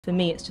For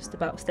me, it's just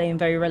about staying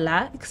very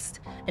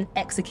relaxed and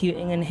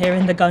executing and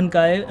hearing the gun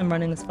go and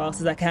running as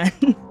fast as I can.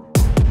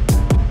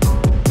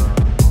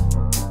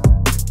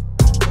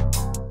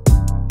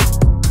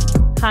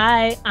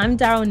 Hi, I'm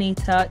Daryll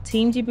Neita,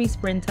 Team GB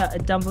sprinter, a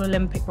double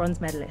Olympic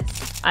bronze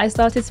medalist. I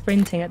started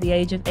sprinting at the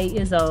age of 8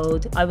 years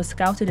old. I was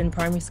scouted in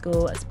primary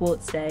school at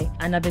Sports Day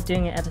and I've been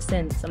doing it ever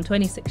since. I'm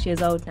 26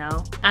 years old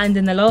now. And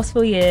in the last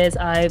 4 years,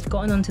 I've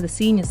gotten onto the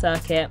senior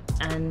circuit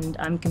and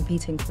I'm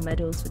competing for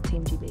medals with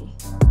Team GB.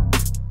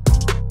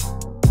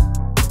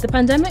 The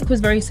pandemic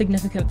was very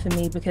significant for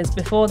me because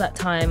before that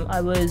time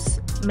I was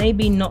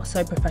maybe not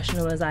so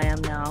professional as I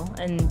am now,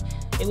 and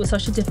it was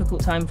such a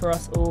difficult time for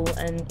us all,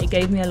 and it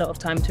gave me a lot of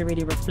time to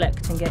really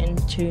reflect and get in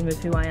tune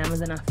with who I am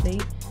as an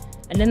athlete.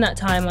 And in that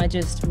time I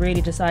just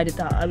really decided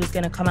that I was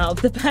going to come out of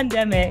the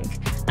pandemic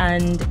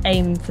and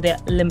aim for the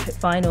Olympic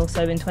final.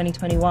 So in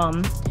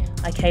 2021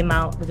 I came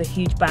out with a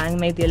huge bang,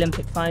 made the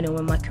Olympic final,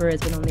 and my career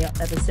has been on the up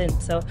ever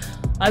since. So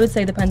I would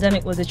say the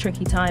pandemic was a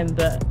tricky time,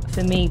 but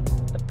for me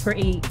a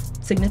pretty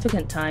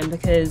significant time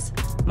because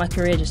my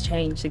career just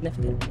changed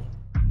significantly.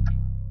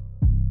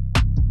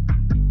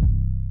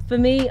 For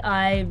me,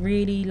 I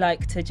really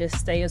like to just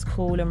stay as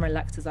cool and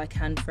relaxed as I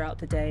can throughout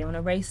the day. On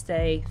a race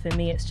day, for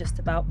me, it's just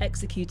about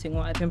executing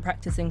what I've been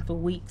practicing for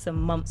weeks and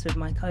months with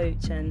my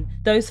coach. And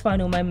those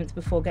final moments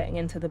before getting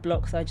into the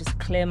blocks, I just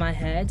clear my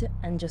head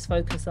and just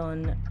focus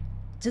on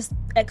just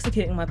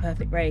executing my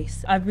perfect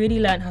race. I've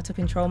really learned how to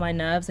control my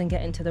nerves and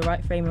get into the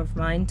right frame of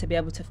mind to be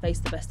able to face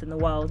the best in the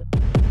world.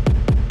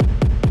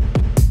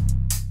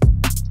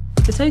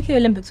 The Tokyo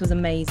Olympics was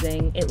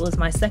amazing. It was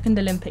my second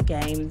Olympic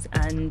Games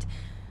and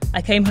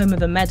I came home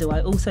with a medal.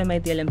 I also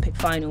made the Olympic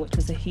final, which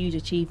was a huge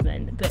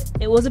achievement. But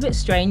it was a bit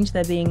strange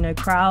there being no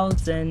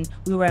crowds and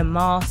we were wearing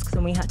masks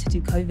and we had to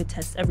do COVID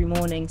tests every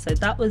morning. So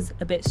that was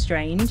a bit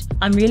strange.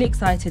 I'm really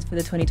excited for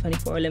the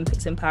 2024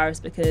 Olympics in Paris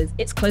because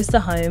it's close to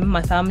home.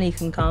 My family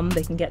can come,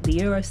 they can get the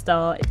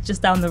Eurostar. It's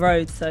just down the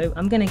road. So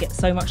I'm going to get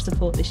so much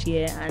support this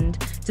year, and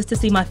just to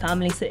see my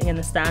family sitting in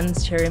the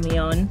stands cheering me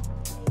on,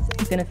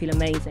 it's going to feel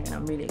amazing and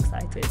I'm really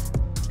excited.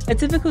 A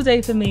typical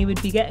day for me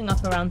would be getting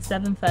up around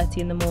 7:30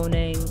 in the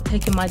morning,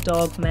 taking my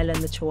dog, Melon,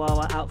 the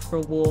chihuahua, out for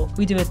a walk.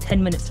 We do a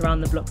 10 minutes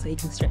around the block so he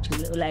can stretch his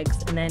little legs,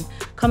 and then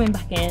coming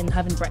back in,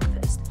 having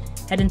breakfast,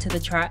 heading to the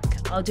track.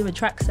 I'll do a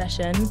track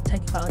session,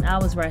 take about an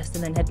hour's rest,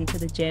 and then head into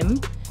the gym,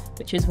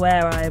 which is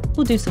where I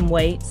will do some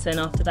weights, and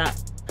after that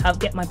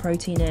get my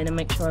protein in and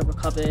make sure I've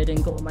recovered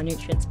and got all my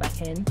nutrients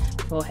back in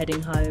before heading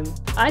home.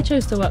 I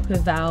chose to work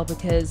with VOW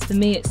because for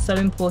me it's so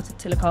important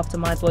to look after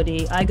my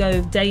body. I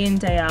go day in,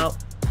 day out,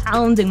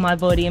 pounding my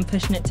body and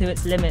pushing it to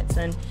its limits,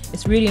 and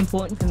it's really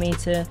important for me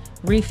to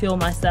refuel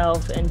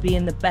myself and be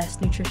in the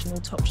best nutritional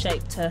top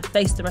shape to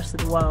face the rest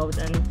of the world.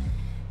 And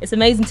it's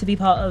amazing to be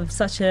part of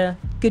such a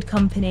good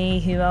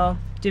company who are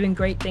doing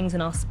great things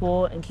in our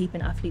sport and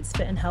keeping athletes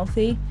fit and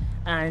healthy,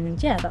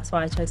 and yeah, that's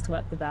why I chose to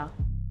work with VOW.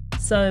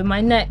 So my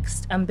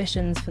next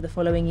ambitions for the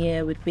following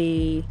year would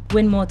be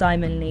win more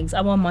Diamond Leagues. I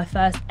won my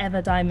first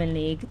ever Diamond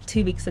League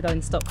 2 weeks ago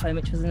in Stockholm,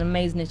 which was an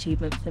amazing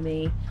achievement for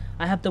me.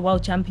 I have the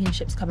World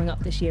Championships coming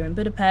up this year in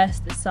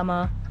Budapest this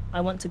summer. I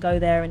want to go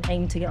there and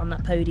aim to get on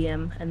that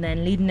podium, and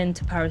then leading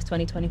into Paris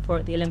 2024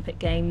 at the Olympic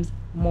Games,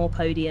 more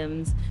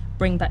podiums,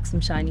 bring back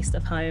some shiny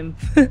stuff home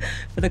for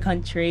the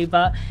country.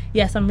 But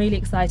yes, I'm really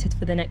excited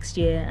for the next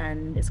year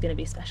and it's going to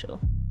be special.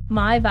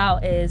 My vow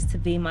is to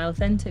be my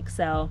authentic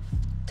self,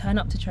 turn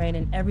up to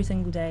training every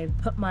single day,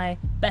 put my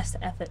best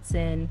efforts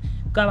in,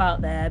 go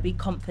out there, be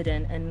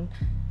confident and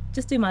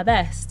just do my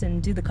best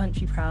and do the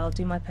country proud,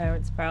 do my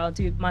parents proud,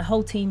 do my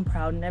whole team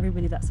proud and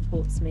everybody that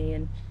supports me,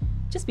 and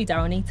just be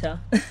Daryll Neita.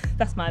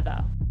 That's my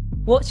vow.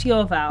 What's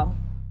your vow?